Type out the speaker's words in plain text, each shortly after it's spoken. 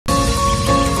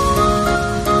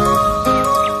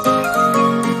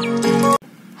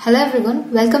Hello everyone,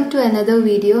 welcome to another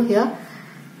video here.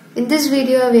 In this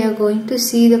video we are going to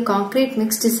see the concrete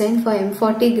mix design for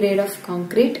M40 grade of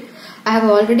concrete. I have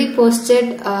already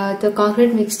posted the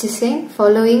concrete mix design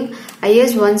following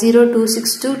IS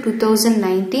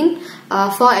 10262-2019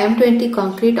 for M20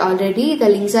 concrete already. The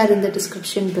links are in the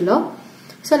description below.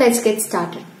 So let's get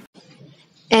started.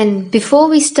 And before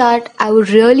we start, I would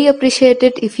really appreciate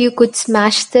it if you could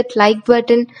smash that like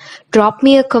button, drop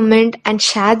me a comment and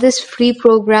share this free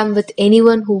program with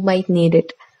anyone who might need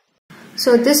it.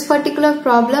 So this particular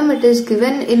problem, it is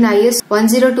given in IS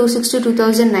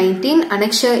 10262-2019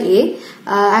 Annexure A.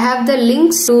 I have the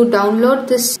links to download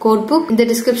this codebook in the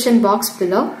description box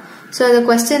below. So the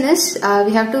question is,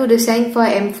 we have to design for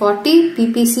M40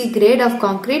 PPC grade of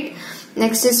concrete.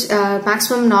 Next is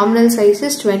maximum nominal size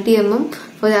is 20 mm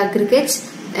for the aggregates,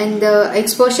 and the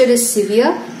exposure is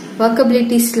severe.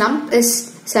 Workability slump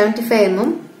is 75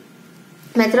 mm.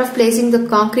 Method of placing the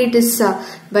concrete is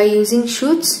by using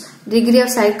chutes. Degree of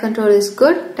site control is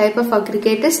good. Type of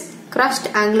aggregate is crushed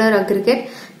angular aggregate.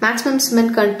 Maximum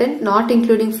cement content not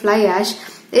including fly ash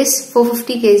is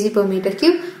 450 kg per meter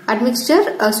cube.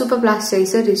 Admixture, a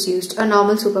superplasticizer is used, a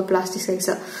normal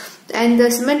superplasticizer. And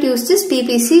the cement used is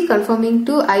PPC conforming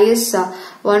to IS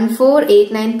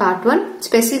 1489 part 1.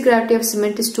 Specific gravity of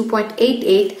cement is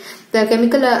 2.88. The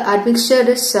chemical admixture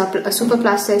is a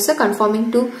superplasticizer conforming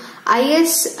to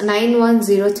IS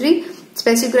 9103.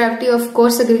 Specific gravity of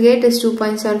coarse aggregate is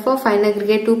 2.74, fine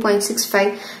aggregate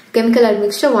 2.65, chemical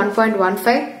admixture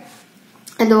 1.15,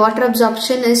 and the water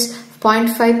absorption is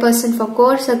 0.5% for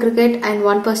coarse aggregate and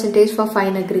 1% for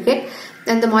fine aggregate.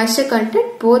 And the moisture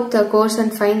content, both the coarse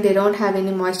and fine, they don't have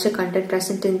any moisture content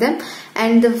present in them.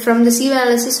 And from the sieve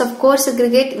analysis of coarse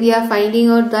aggregate, we are finding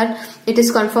out that it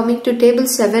is conforming to table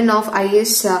 7 of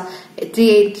IS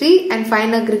 383, and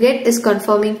fine aggregate is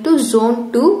conforming to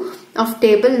zone 2 of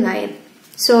table 9.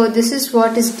 So this is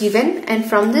what is given, and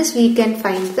from this we can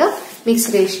find the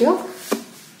mix ratio.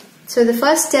 So the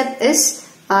first step is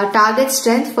target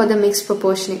strength for the mix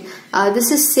proportioning.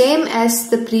 This is same as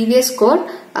the previous code.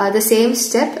 The same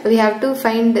step, we have to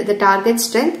find the target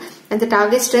strength, and the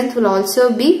target strength will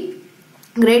also be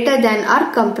greater than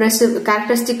our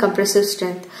characteristic compressive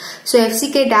strength. So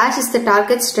FCK dash is the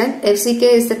target strength, FCK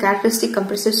is the characteristic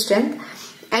compressive strength,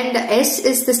 and S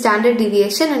is the standard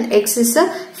deviation, and X is a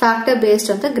factor based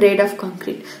on the grade of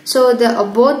concrete. So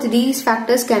both these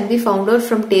factors can be found out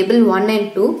from table 1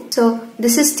 and 2. So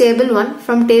this is table 1.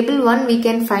 From table 1 we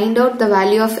can find out the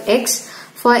value of X.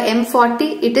 For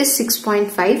M40 it is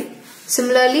 6.5.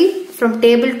 Similarly from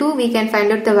table 2 we can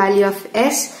find out the value of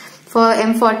S. For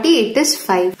M40 it is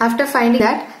 5. After finding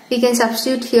that, we can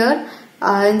substitute here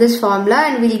in this formula,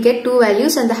 and we will get two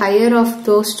values, and the higher of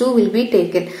those two will be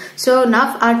taken. So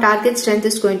now our target strength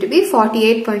is going to be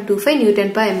 48.25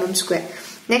 Newton per mm square.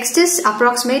 Next is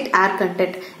approximate air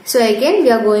content. So again we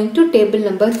are going to table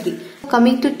number 3.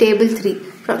 Coming to table 3.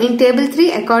 In table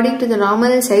 3, according to the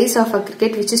nominal size of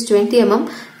aggregate, which is 20 mm,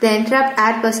 the entrapped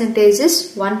air percentage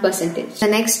is 1%. The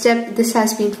next step, this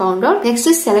has been found out. Next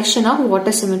is selection of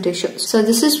water cement ratio. So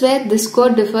this is where this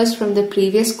code differs from the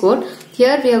previous code.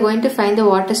 Here we are going to find the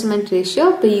water cement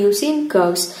ratio by using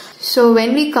curves. So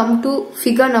when we come to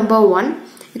figure number 1,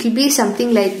 it will be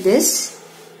something like this.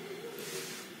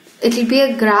 It will be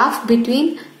a graph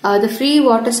between the free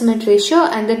water cement ratio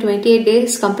and the 28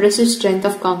 days compressive strength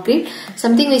of concrete.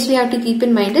 Something which we have to keep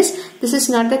in mind is, this is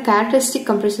not the characteristic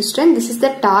compressive strength, this is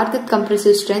the target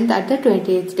compressive strength at the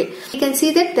 28th day. You can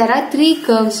see that there are 3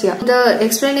 curves here. The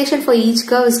explanation for each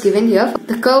curve is given here.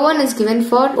 The curve 1 is given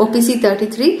for OPC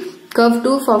 33, curve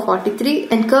 2 for 43,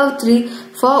 and curve 3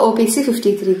 for OPC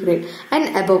 53 grade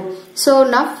and above. So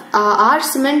now our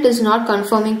cement is not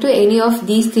conforming to any of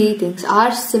these 3 things.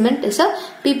 Our cement is a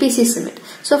PPC cement.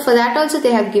 So for that also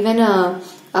they have given a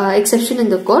exception in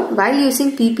the code. While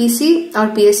using PPC or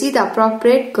PSC, the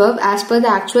appropriate curve as per the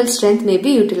actual strength may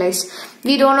be utilized.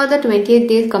 We don't know the 28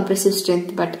 days compressive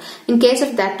strength, but in case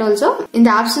of that also, in the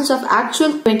absence of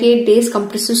actual 28 days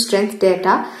compressive strength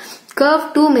data,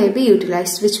 curve 2 may be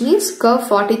utilized, which means curve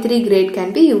 43 grade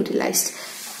can be utilized.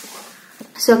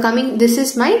 So this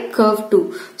is my curve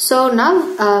 2. So now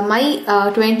my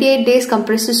 28 days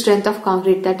compressive strength of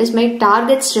concrete, that is my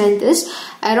target strength, is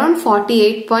around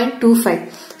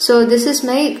 48.25. So this is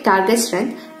my target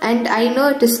strength, and I know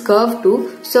it is curve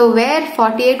 2. So where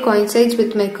 48 coincides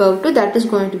with my curve 2, that is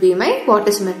going to be my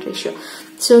water cement ratio.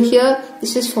 So here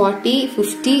this is 40,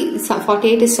 50,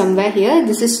 48 is somewhere here.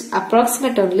 This is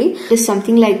approximate only. It is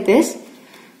something like this.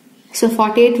 So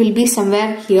 48 will be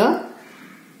somewhere here.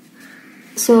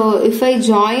 So if I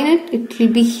join it, it will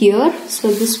be here.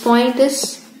 So this point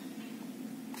is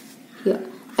here.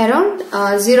 around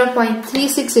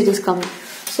 0.36 it is coming.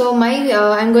 So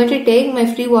I'm going to take my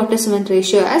free water cement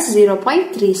ratio as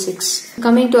 0.36.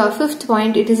 Coming to our fifth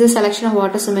point, it is a selection of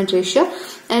water cement ratio,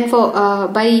 and for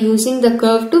by using the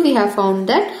curve 2 we have found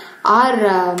that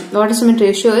our water cement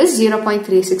ratio is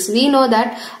 0.36. We know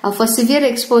that for severe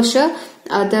exposure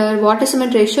the water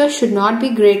cement ratio should not be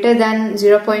greater than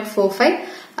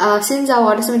 0.45. Since our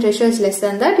water cement ratio is less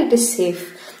than that, it is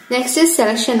safe. Next is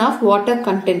selection of water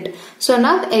content. So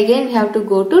now again we have to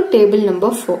go to table number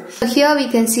 4. So here we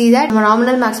can see that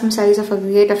nominal maximum size of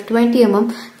aggregate of 20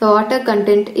 mm, the water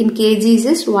content in kgs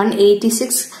is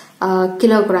 186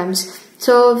 kilograms.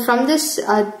 So from this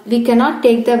we cannot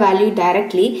take the value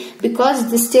directly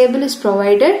because this table is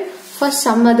provided for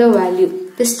some other value.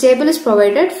 This table is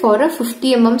provided for a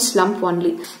 50 mm slump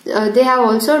only. They have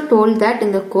also told that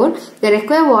in the code, the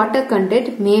required water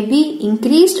content may be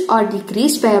increased or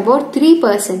decreased by about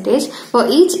 3% for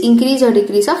each increase or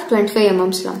decrease of 25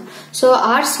 mm slump. So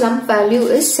our slump value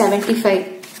is 75.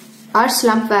 Our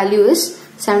slump value is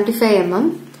 75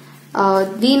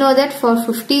 mm. We know that for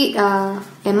 50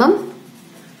 mm,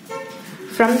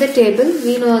 from the table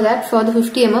we know that for the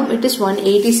 50 mm it is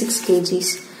 186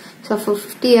 kgs. So for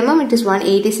 50 mm it is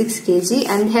 186 kg,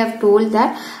 and they have told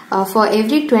that for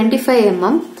every 25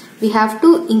 mm we have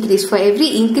to increase. For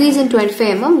every increase in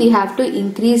 25 mm we have to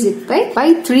increase it by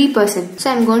 3%. So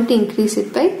I am going to increase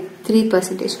it by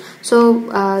 3%. So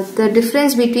the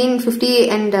difference between 50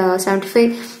 and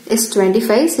 75 is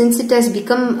 25. Since it has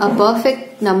become a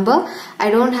perfect number, I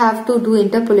don't have to do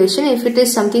interpolation. If it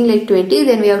is something like 20,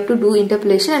 then we have to do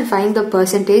interpolation and find the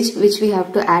percentage which we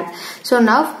have to add. So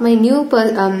now my new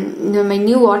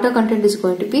water content is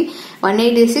going to be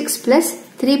 186 plus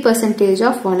 3%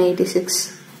 of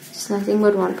 186. It's nothing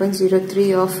but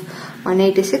 1.03 of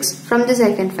 186. From this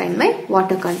I can find my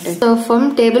water content. So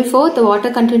from table 4 the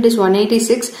water content is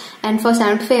 186, and for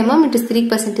 75 mm it is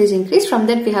 3% increase. From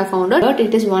that we have found out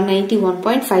it is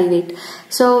 191.58.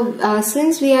 So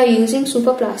since we are using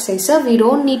super plasticizer, we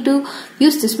don't need to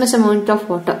use this much amount of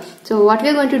water. So what we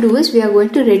are going to do is we are going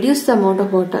to reduce the amount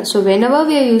of water. So whenever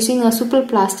we are using a super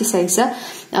plasticizer,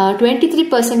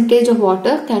 23% of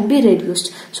water can be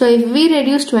reduced. So if we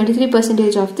reduce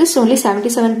 23% of this, only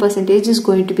 77% is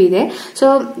going to be there.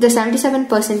 So the 77%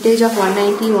 of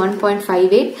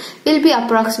 191.58 will be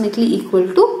approximately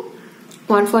equal to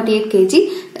 148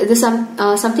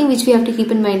 kg. Something which we have to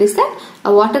keep in mind is that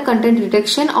a water content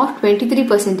reduction of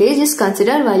 23% is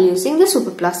considered while using the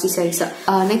super plasticizer.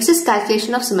 Next is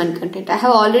calculation of cement content. I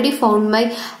have already found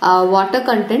my water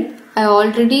content. I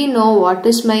already know what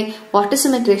is my water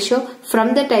cement ratio.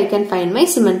 From that I can find my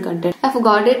cement content. I have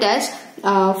got it as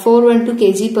 412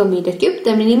 kg per meter cube.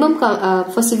 The minimum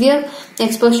for severe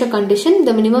exposure condition,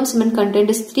 the minimum cement content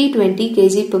is 320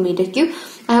 kg per meter cube.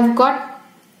 I have got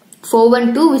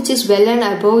 412, which is well and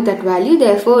above that value,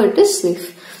 therefore it is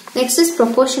safe. Next is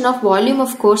proportion of volume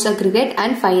of coarse aggregate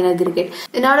and fine aggregate.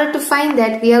 In order to find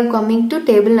that, we are coming to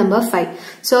table number 5.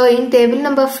 So in table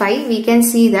number 5 we can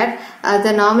see that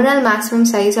the nominal maximum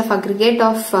size of aggregate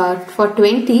of for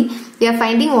 20, we are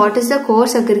finding what is the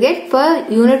coarse aggregate per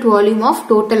unit volume of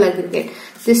total aggregate.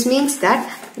 This means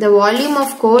that the volume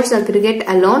of coarse aggregate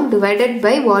alone divided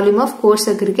by volume of coarse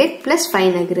aggregate plus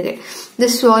fine aggregate.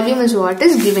 This volume is what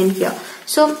is given here.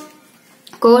 So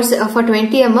coarse for 20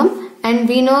 mm, and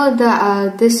we know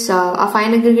the this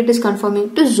fine aggregate is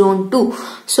conforming to zone 2.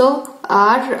 So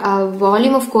our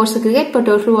volume of coarse aggregate per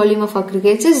total volume of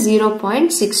aggregates is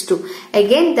 0.62.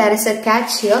 Again there is a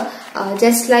catch here.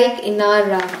 Just like in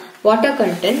our water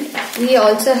content, we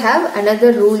also have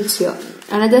another rules here.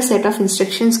 Another set of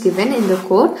instructions given in the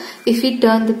code. If we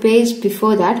turn the page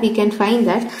before that, we can find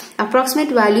that approximate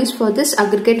values for this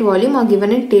aggregate volume are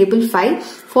given in table 5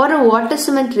 for a water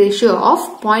cement ratio of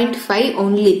 0.5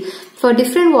 only. For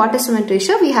different water cement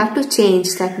ratio, we have to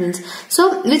change, that means.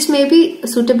 So, which may be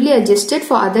suitably adjusted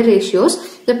for other ratios.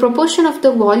 The proportion of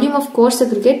the volume of coarse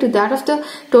aggregate to that of the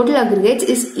total aggregates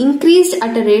is increased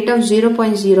at a rate of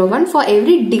 0.01 for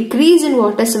every decrease in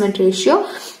water cement ratio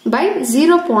by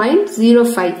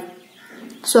 0.05.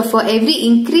 So for every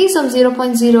increase of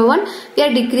 0.01, we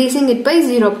are decreasing it by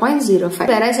 0.05.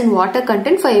 Whereas in water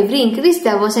content, for every increase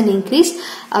there was an increase.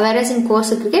 Whereas in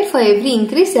coarse aggregate, for every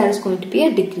increase there is going to be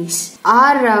a decrease.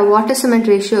 Our water cement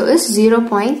ratio is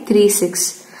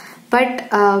 0.36.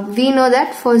 But we know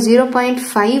that for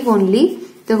 0.5 only,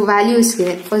 the value is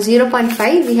given. For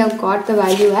 0.5, we have got the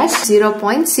value as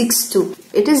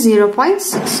 0.62. It is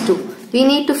 0.62. We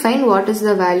need to find what is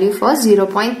the value for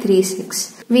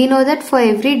 0.36. We know that for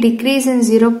every decrease in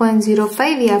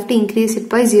 0.05, we have to increase it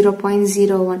by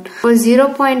 0.01. For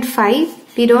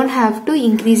 0.5, we don't have to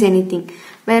increase anything.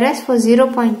 Whereas for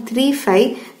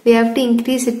 0.35, we have to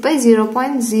increase it by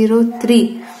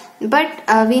 0.03. But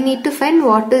we need to find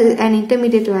what is an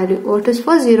intermediate value. What is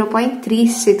for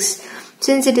 0.36?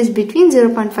 Since it is between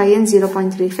 0.5 and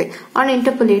 0.35. On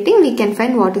interpolating, we can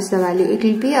find what is the value. It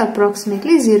will be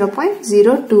approximately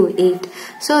 0.028.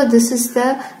 So this is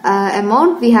the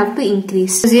amount we have to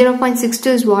increase. 0.62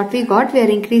 is what we got. We are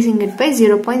increasing it by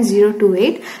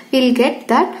 0.028. We will get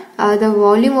that the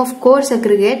volume of coarse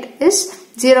aggregate is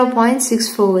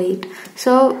 0.648.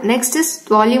 So next is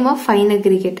volume of fine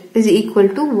aggregate is equal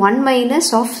to 1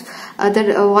 minus of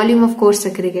the volume of coarse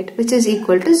aggregate, which is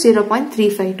equal to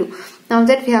 0.352. Now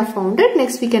that we have found it,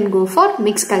 next we can go for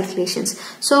mix calculations.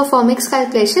 So for mix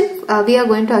calculation, we are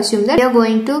going to assume that we are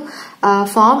going to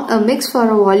form a mix for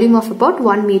a volume of about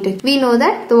 1 meter. We know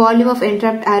that the volume of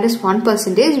entrapped air is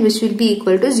 1%, which will be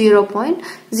equal to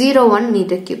 0.01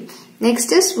 meter cube.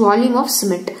 Next is volume of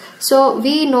cement. So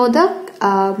we know the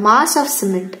mass of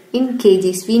cement in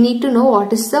kgs. We need to know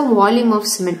what is the volume of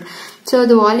cement. So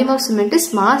the volume of cement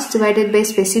is mass divided by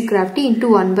specific gravity into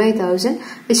 1 by 1000,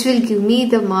 which will give me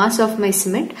the mass of my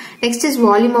cement. Next is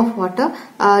volume of water.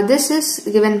 This is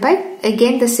given by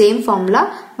again the same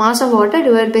formula, mass of water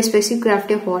divided by specific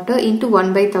gravity of water into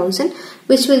 1 by 1000,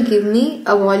 which will give me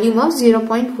a volume of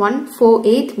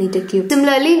 0.148 meter cube.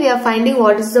 Similarly, we are finding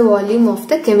what is the volume of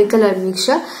the chemical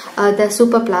admixture, the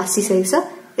superplasticizer.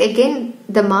 Again,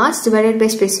 the mass divided by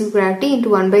specific gravity into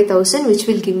 1 by 1000, which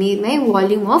will give me my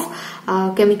volume of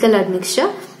chemical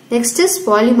admixture. Next is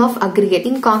volume of aggregate.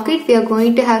 In concrete, we are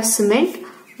going to have cement,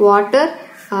 water,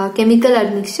 chemical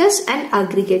admixtures and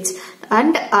aggregates,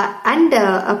 and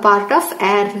a part of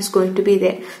air is going to be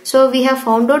there. So we have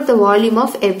found out the volume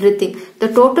of everything. The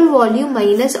total volume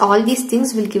minus all these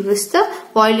things will give us the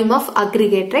volume of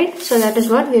aggregate, right? So that is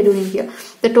what we are doing here.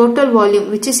 The total volume,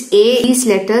 which is A, these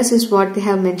letters is what they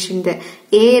have mentioned there.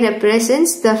 A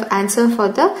represents the answer for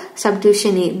the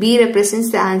subdivision A, B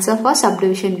represents the answer for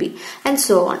subdivision B, and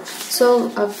so on. So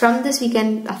from this we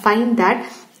can find that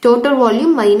total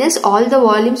volume minus all the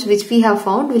volumes which we have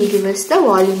found will give us the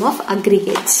volume of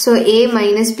aggregates. So A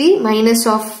minus B minus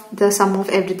of the sum of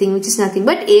everything, which is nothing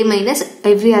but A minus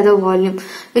every other volume,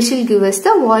 which will give us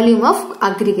the volume of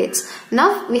aggregates.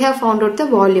 Now we have found out the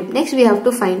volume. Next we have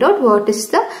to find out what is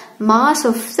the mass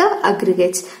of the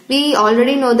aggregates. We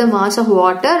already know the mass of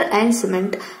water and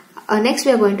cement. Next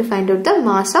we are going to find out the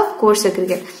mass of coarse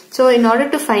aggregate. So in order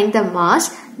to find the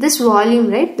mass, this volume,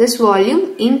 right, this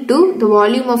volume into the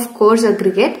volume of coarse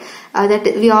aggregate, that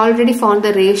we already found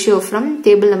the ratio from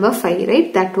table number 5,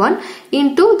 right, that one,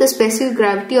 into the specific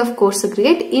gravity of coarse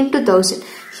aggregate into 1000.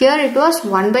 Here it was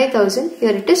 1 by 1000,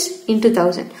 here it is into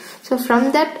 1000. So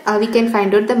from that we can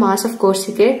find out the mass of coarse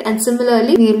aggregate, and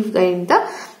similarly we will find the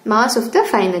mass of the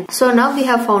fine aggregate. So now we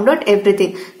have found out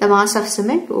everything: the mass of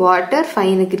cement, water,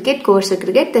 fine aggregate, coarse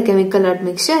aggregate, the chemical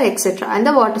admixture, etc., and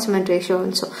the water cement ratio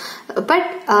also. But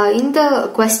in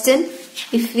the question,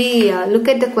 if we look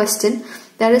at the question,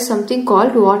 there is something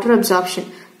called water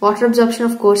absorption. Water absorption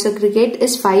of coarse aggregate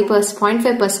is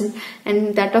 0.5%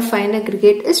 and that of fine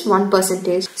aggregate is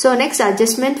 1%. So next,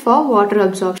 adjustment for water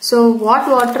absorption. So what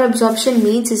water absorption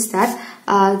means is that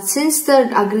since the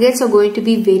aggregates are going to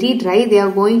be very dry, they are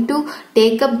going to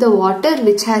take up the water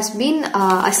which has been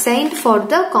assigned for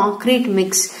the concrete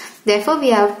mix. Therefore, we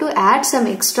have to add some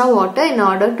extra water in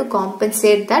order to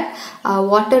compensate that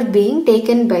water being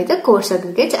taken by the coarse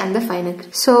aggregate and the fine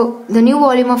aggregate. So, the new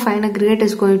volume of fine aggregate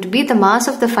is going to be the mass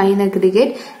of the fine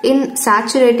aggregate in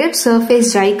saturated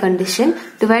surface dry condition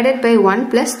divided by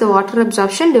 1 plus the water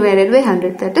absorption divided by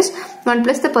 100. That is 1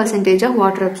 plus the percentage of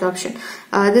water absorption.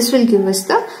 This will give us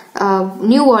the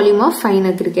new volume of fine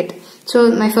aggregate. So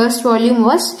my first volume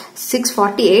was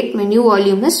 648, my new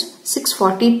volume is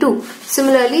 642.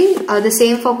 Similarly, the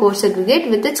same for coarse aggregate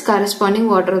with its corresponding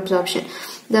water absorption.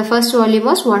 The first volume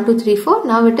was 1234,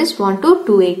 now it is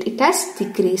 1228. It has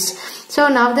decreased. So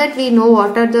now that we know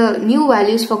what are the new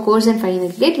values for coarse and fine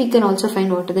aggregate, we can also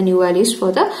find what are the new values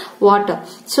for the water.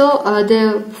 So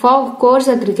for coarse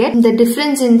aggregate, the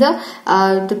difference in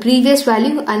the previous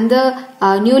value and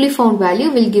the newly found value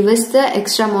will give us the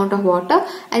extra amount of water,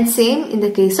 and same in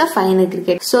the case of fine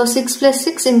aggregate. So 6 plus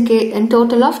 6 in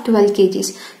total of 12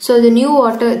 kgs. So the new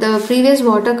water, the previous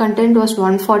water content was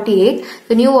 148.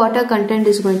 The new water content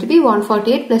is going to be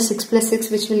 148 plus 6 plus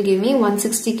 6, which will give me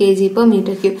 160 kg per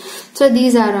meter cube. So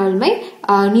these are all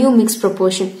my new mix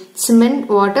proportion: cement,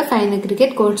 water, fine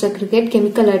aggregate, coarse aggregate,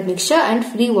 chemical admixture, and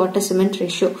free water cement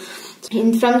ratio.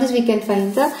 From this we can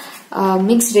find the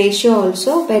mix ratio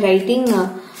also by writing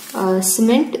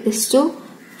cement is to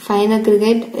fine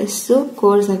aggregate is to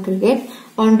coarse aggregate.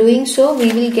 On doing so,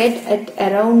 we will get at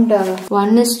around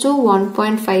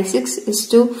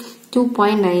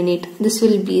 1:1.56:2.98. This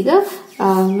will be the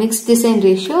mixed design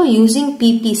ratio using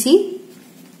PPC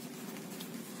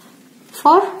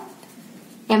for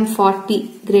M40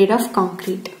 grade of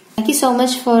concrete. Thank you so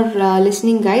much for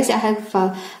listening, guys. I have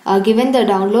given the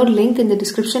download link in the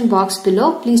description box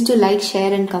below. Please do like,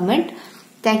 share and comment.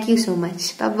 Thank you so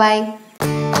much. Bye bye.